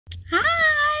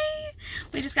Hi!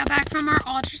 We just got back from our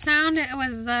ultrasound. It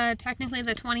was technically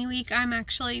the 20 week. I'm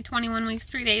actually 21 weeks,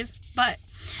 3 days, but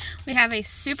we have a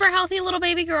super healthy little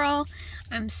baby girl.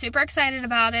 I'm super excited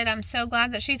about it. I'm so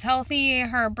glad that she's healthy.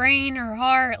 Her brain, her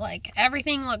heart, like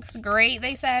everything looks great,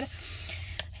 they said.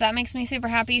 So that makes me super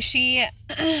happy. She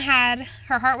had,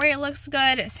 her heart rate looks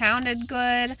good. It sounded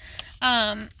good.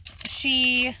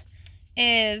 She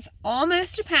is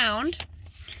almost a pound.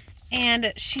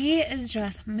 And she is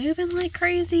just moving like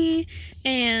crazy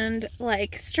and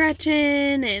like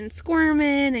stretching and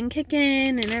squirming and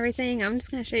kicking and everything. I'm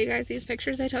just going to show you guys these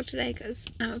pictures I took today because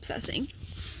I'm obsessing.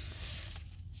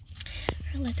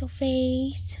 Her little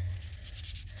face.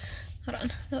 Hold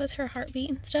on. That was her heartbeat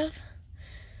and stuff.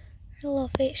 Her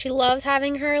little face. She loves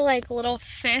having her like little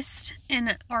fist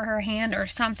or her hand or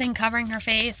something covering her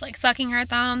face, like sucking her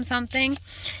thumb, something.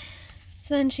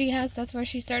 So then that's where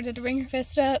she started to bring her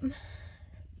fist up.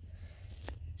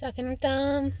 Sucking her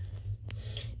thumb.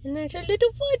 And there's her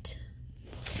little foot.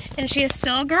 And she is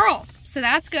still a girl. So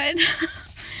that's good.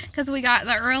 Because we got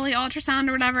the early ultrasound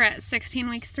or whatever at 16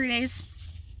 weeks, 3 days.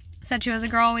 Said she was a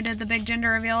girl. We did the big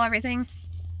gender reveal, everything.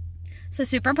 So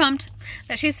super pumped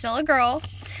that she's still a girl.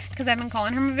 Because I've been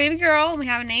calling her my baby girl. And we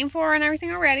have a name for her and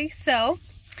everything already. So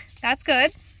that's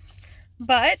good.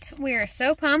 But we are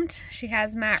so pumped. She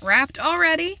has Matt wrapped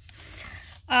already.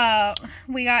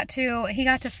 He got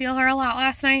to feel her a lot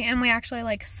last night, and we actually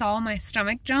like saw my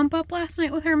stomach jump up last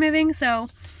night with her moving. So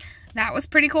that was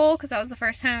pretty cool because that was the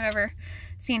first time I've ever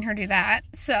seen her do that.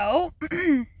 So,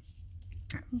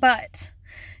 but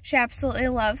she absolutely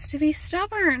loves to be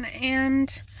stubborn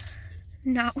and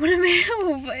not want to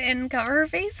move and cover her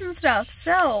face and stuff.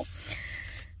 So,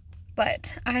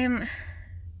 but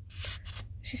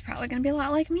she's probably going to be a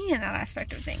lot like me in that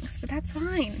aspect of things, but that's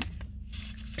fine.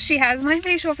 She has my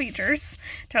facial features.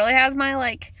 Totally has my,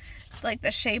 like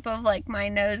the shape of, like, my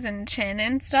nose and chin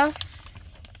and stuff.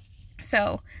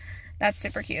 So, that's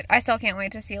super cute. I still can't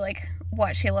wait to see, like,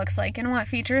 what she looks like and what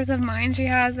features of mine she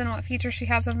has and what features she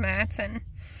has of Matt's. And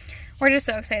we're just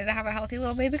so excited to have a healthy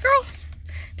little baby girl.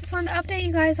 Just wanted to update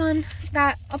you guys on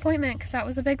that appointment because that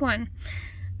was a big one.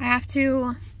 I have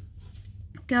to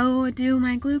go do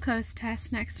my glucose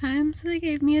test next time, so they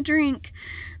gave me a drink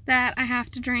that I have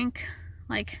to drink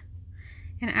like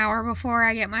an hour before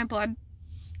I get my blood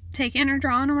taken or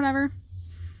drawn or whatever.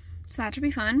 So that should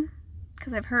be fun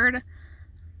because I've heard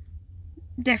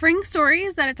differing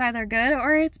stories that it's either good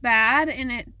or it's bad, and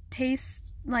it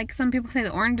tastes like, some people say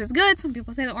the orange is good, some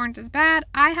people say the orange is bad.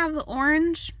 I have the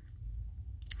orange,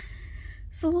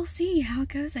 so we'll see how it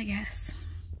goes, I guess.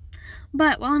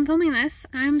 But while I'm filming this,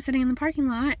 I'm sitting in the parking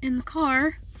lot in the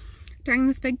car during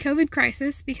this big COVID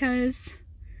crisis because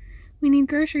we need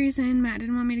groceries and Matt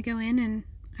didn't want me to go in and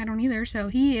I don't either. So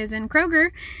he is in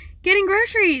Kroger getting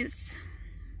groceries.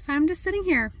 So I'm just sitting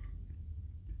here.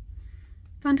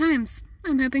 Fun times.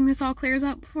 I'm hoping this all clears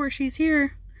up before she's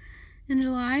here in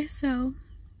July. So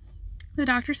the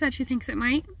doctor said she thinks it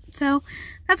might. So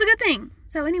that's a good thing.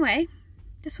 So anyway,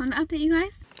 just wanted to update you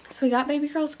guys. So we got baby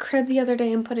girl's crib the other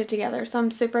day and put it together. So I'm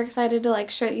super excited to like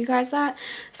show you guys that.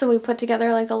 So we put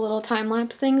together like a little time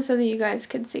lapse thing so that you guys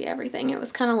could see everything. It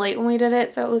was kind of late when we did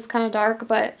it, so it was kind of dark,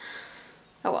 but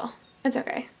oh well, it's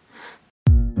okay.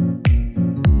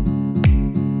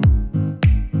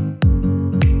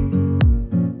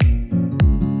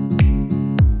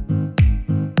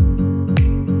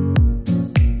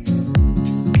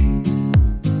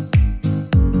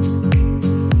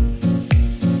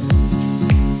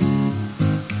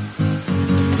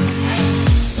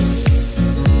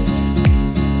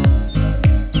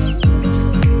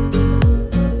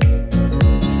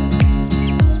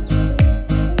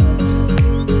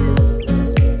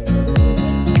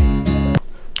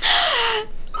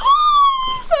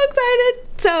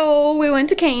 So we went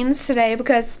to Cane's today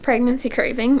because pregnancy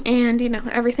craving and, you know,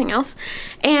 everything else.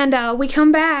 And we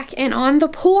come back and on the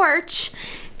porch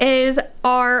is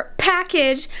our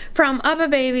package from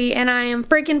Uppababy, and I am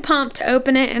freaking pumped to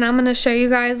open it, and I'm going to show you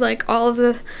guys like all of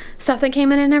the stuff that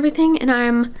came in and everything. And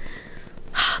I'm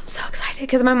so excited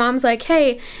because my mom's like,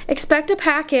 hey, expect a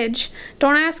package.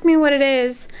 Don't ask me what it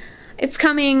is. It's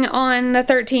coming on the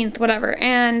 13th, whatever.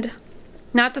 And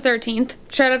not the 13th,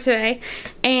 showed up today,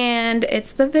 and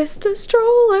it's the Vista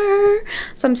stroller.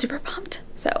 So I'm super pumped.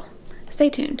 So stay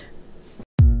tuned.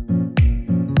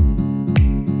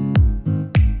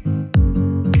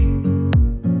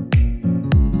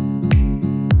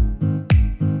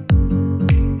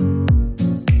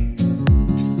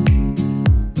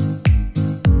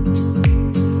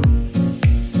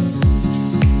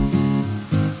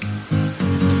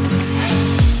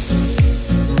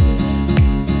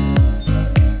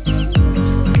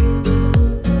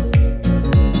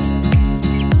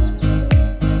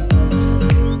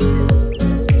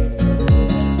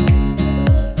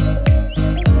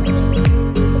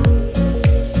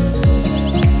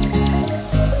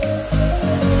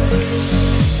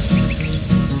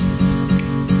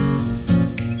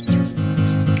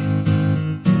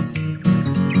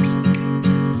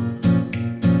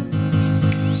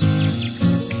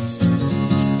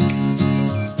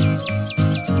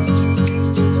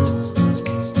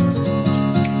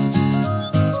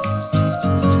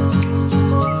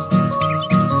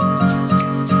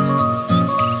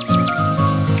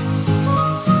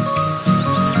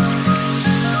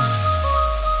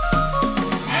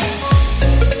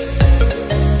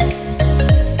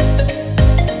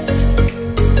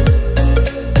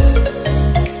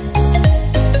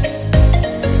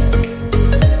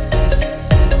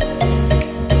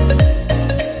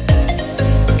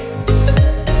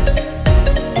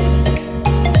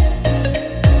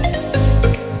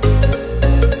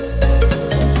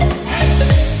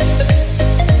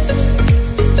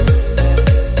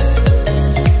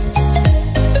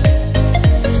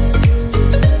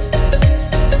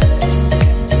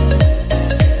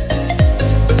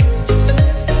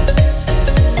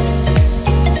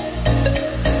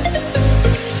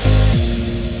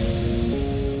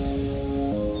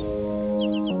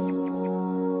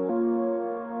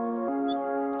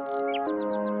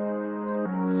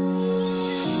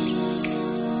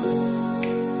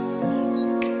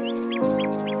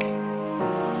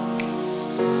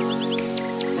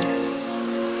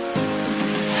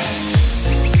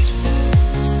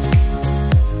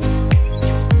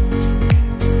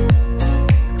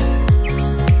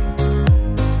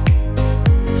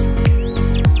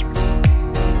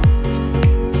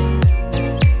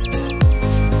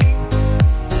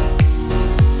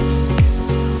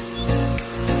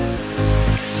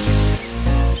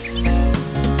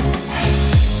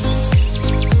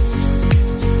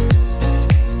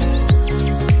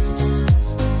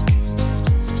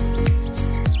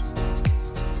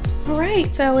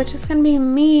 So it's just gonna be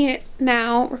me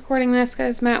now recording this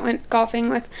because Matt went golfing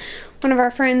with one of our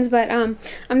friends, but I'm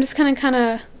just gonna kind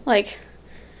of like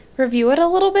review it a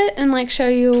little bit and like show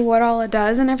you what all it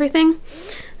does and everything.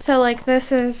 So like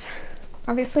this is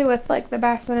obviously with like the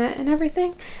bassinet and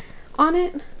everything on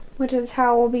it, which is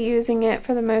how we'll be using it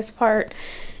for the most part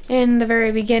in the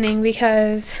very beginning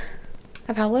because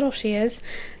of how little she is.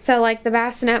 So like the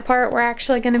bassinet part we're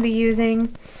actually going to be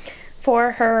using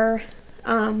for her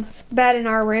bed in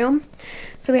our room.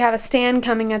 So we have a stand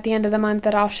coming at the end of the month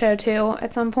that I'll show too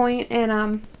at some point,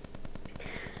 and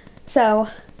so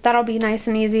that'll be nice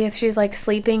and easy if she's like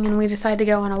sleeping and we decide to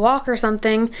go on a walk or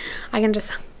something. I can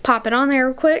just pop it on there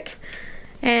real quick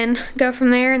and go from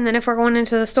there. And then if we're going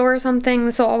into the store or something,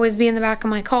 this will always be in the back of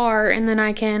my car, and then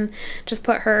I can just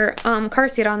put her car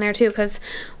seat on there too, because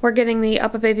we're getting the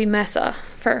Uppababy Vista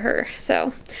for her,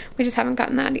 so we just haven't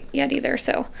gotten that yet either.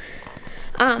 So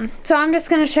so I'm just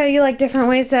going to show you like different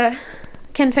ways to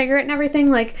configure it and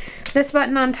everything. Like this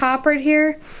button on top right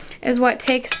here is what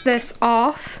takes this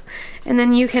off, and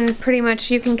then you can pretty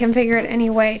much, you can configure it any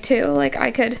way too. Like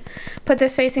I could put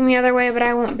this facing the other way, but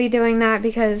I won't be doing that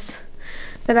because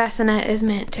the bassinet is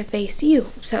meant to face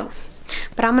you. So,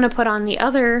 but I'm going to put on the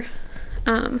other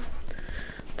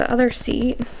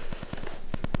seat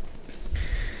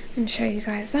and show you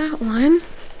guys that one.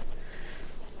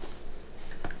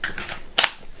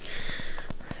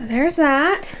 So there's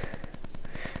that,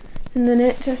 and then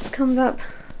it just comes up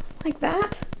like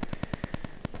that,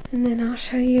 and then I'll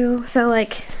show you. So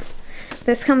like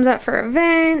this comes up for a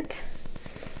vent,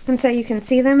 and so you can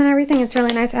see them and everything. It's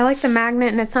really nice. I like the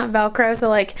magnet, and it's not Velcro, so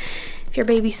like if your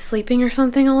baby's sleeping or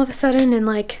something all of a sudden and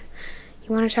like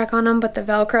you want to check on them, but the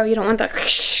Velcro, you don't want the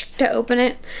to open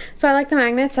it. So I like the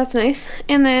magnets, that's nice.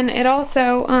 And then it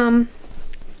also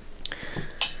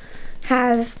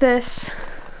has this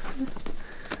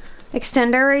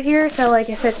extender right here, so like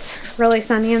if it's really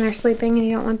sunny and they're sleeping and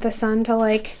you don't want the sun to,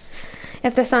 like,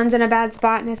 if the sun's in a bad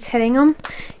spot and it's hitting them,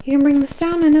 you can bring this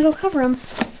down and it'll cover them.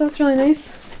 So that's really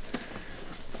nice.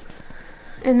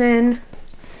 And then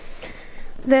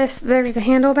this, there's a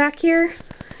handle back here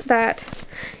that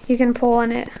you can pull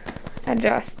and it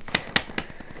adjusts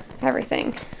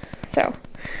everything. So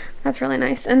that's really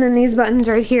nice. And then these buttons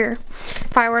right here,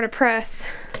 if I were to press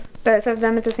both of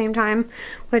them at the same time,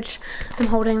 which I'm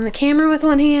holding the camera with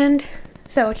one hand,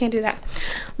 so I can't do that.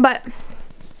 But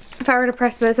if I were to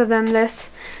press both of them, this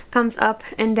comes up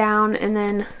and down, and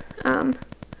then so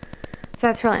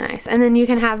that's really nice. And then you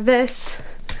can have this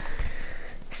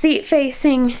seat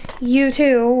facing you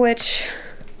too, which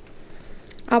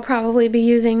I'll probably be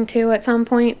using too at some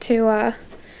point to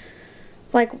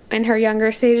like in her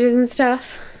younger stages and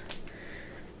stuff.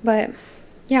 But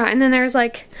yeah, and then there's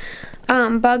like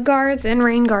bug guards and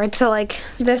rain guards. So like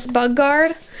this bug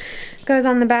guard goes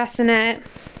on the bassinet,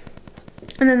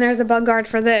 and then there's a bug guard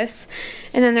for this,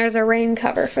 and then there's a rain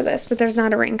cover for this, but there's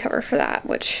not a rain cover for that,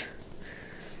 which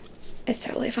is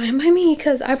totally fine by me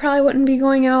because I probably wouldn't be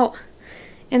going out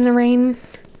in the rain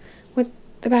with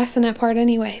the bassinet part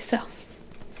anyway. So,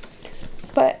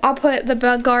 but I'll put the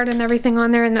bug guard and everything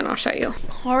on there and then I'll show you.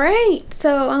 Alright,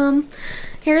 so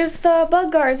here's the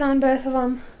bug guards on both of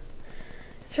them.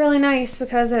 It's really nice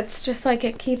because it's just like,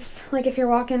 it keeps, like if you're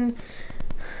walking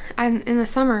in the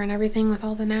summer and everything with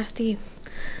all the nasty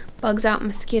bugs out,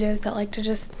 mosquitoes that like to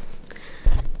just,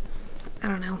 I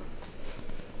don't know,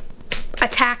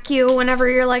 attack you whenever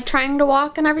you're like trying to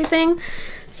walk and everything.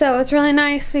 So it's really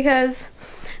nice because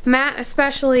Matt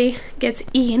especially gets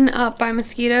eaten up by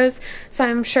mosquitoes, so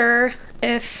I'm sure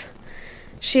if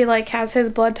she like has his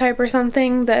blood type or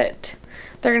something that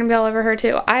they're gonna be all over her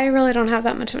too. I really don't have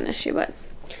that much of an issue, but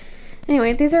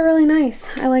anyway, these are really nice.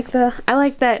 I like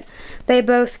that they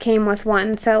both came with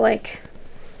one, so like,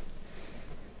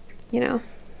 you know,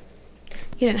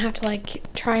 you didn't have to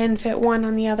like try and fit one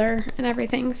on the other and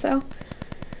everything. So,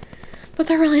 but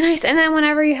they're really nice. And then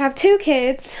whenever you have two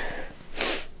kids,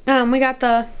 we got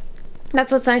the,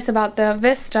 that's what's nice about the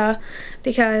Vista,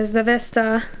 because the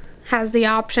Vista has the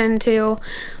option to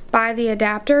buy the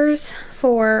adapters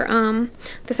for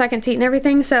the second seat and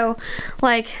everything. So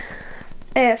like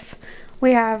if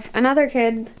we have another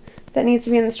kid that needs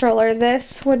to be in the stroller,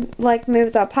 this would like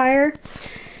moves up higher,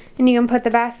 and you can put the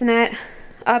bassinet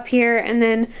up here and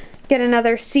then get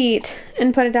another seat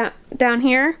and put it down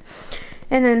here,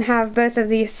 and then have both of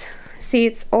these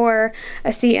seats, or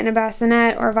a seat and a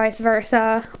bassinet, or vice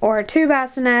versa, or two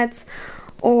bassinets,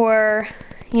 or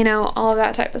you know, all of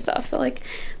that type of stuff. So like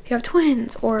if you have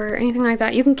twins or anything like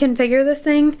that, you can configure this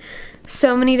thing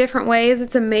so many different ways.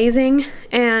 It's amazing.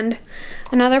 And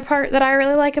another part that I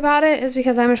really like about it is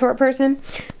because I'm a short person,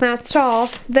 Matt's tall,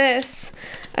 this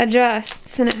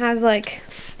adjusts, and it has like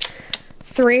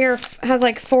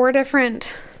four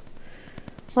different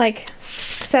like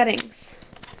settings.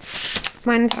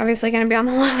 Mine's obviously going to be on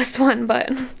the lowest one,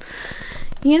 but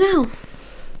you know.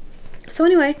 So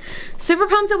anyway, super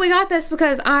pumped that we got this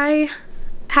because I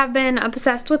have been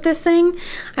obsessed with this thing.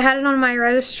 I had it on my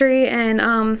registry,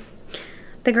 and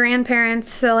the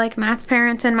grandparents, so like Matt's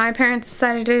parents and my parents,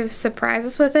 decided to surprise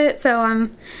us with it. So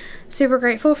I'm super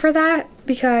grateful for that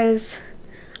because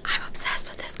I'm obsessed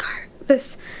with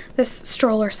this this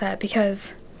stroller set,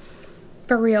 because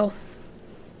for real,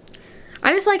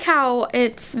 I just like how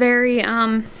it's very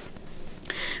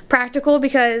practical,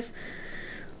 because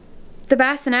the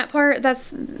bassinet part,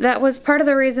 that was part of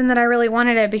the reason that I really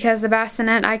wanted it, because the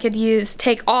bassinet I could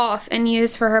take off and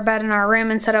use for her bed in our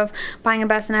room, instead of buying a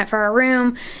bassinet for our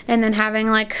room and then having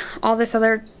like all this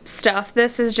other stuff.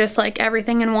 This is just like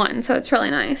everything in one, so it's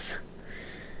really nice.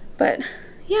 But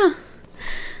yeah,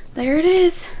 there it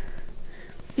is.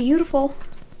 Beautiful.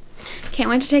 Can't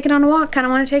wait to take it on a walk. Kind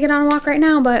of want to take it on a walk right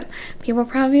now, but people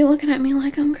probably be looking at me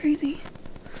like I'm crazy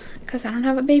because I don't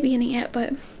have a baby in it yet.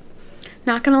 But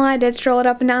not gonna lie, I did stroll it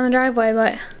up and down the driveway,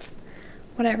 but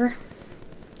whatever.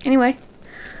 Anyway,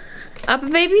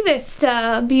 Uppababy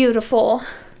Vista, beautiful.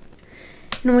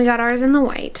 And we got ours in the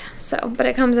white, so, but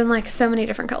it comes in like so many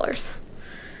different colors.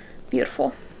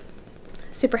 Beautiful.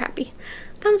 Super happy.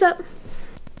 Thumbs up.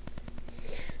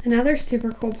 Another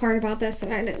super cool part about this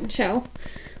that I didn't show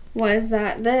was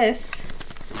that this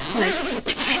like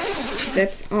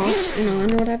zips off and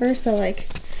on or whatever. So like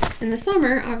in the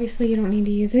summer, obviously you don't need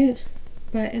to use it,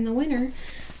 but in the winter,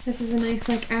 this is a nice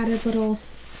like added little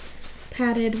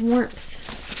padded warmth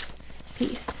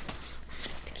piece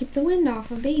to keep the wind off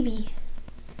of baby.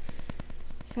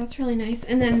 So that's really nice.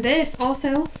 And then this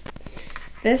also,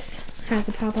 this has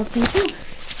a pop-up thing too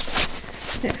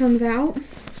that comes out.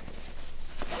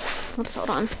 Oops, hold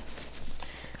on.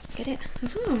 Get it?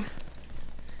 Aha.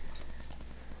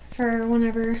 For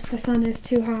whenever the sun is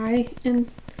too high and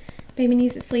baby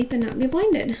needs to sleep and not be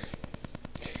blinded.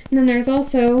 And then there's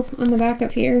also, on the back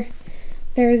of here,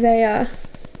 there's a,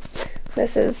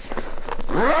 this is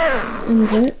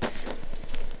unzips.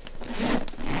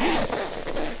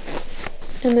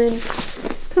 And then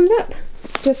comes up.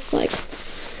 Just like,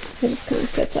 it just kind of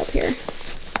sits up here.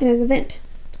 It has a vent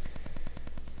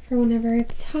for whenever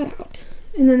it's hot out.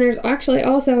 And then there's actually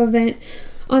also a vent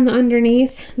on the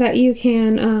underneath that you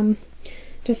can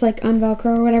just like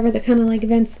unvelcro or whatever, that kind of like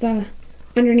vents the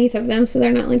underneath of them so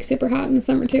they're not like super hot in the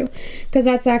summer too, because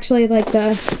that's actually like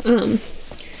the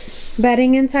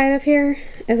bedding inside of here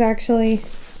is actually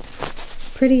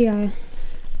pretty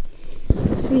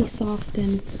soft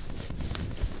and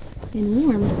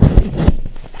warm.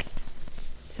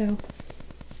 So,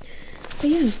 but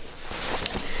yeah.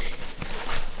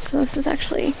 So this is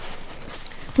actually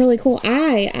really cool.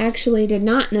 I actually did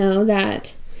not know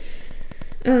that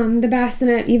the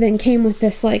bassinet even came with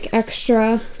this like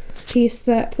extra piece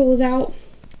that pulls out.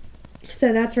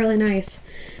 So that's really nice,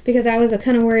 because I was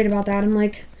kind of worried about that. I'm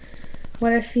like,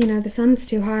 what if, you know, the sun's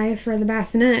too high for the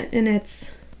bassinet and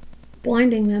it's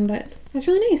blinding them? But that's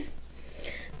really nice.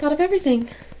 Thought of everything.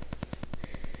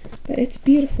 But it's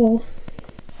beautiful.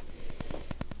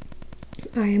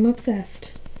 I am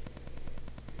obsessed.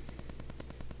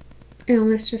 I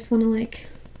almost just want to like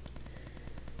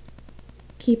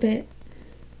keep it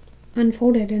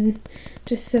unfolded and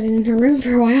just sit it in her room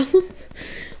for a while,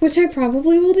 which I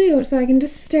probably will do, so I can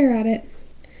just stare at it.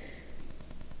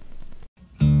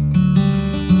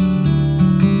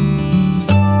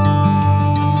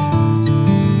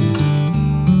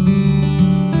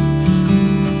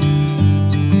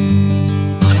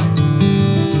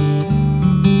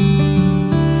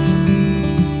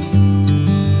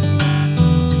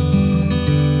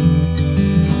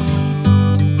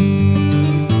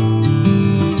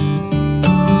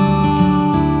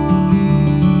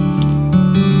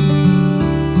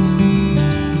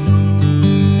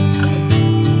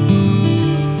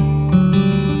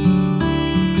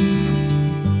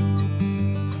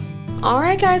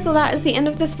 Alright guys, well that is the end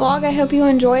of this vlog. I hope you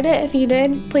enjoyed it. If you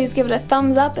did, please give it a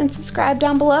thumbs up and subscribe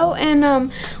down below.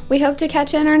 And we hope to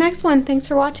catch you in our next one. Thanks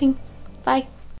for watching. Bye.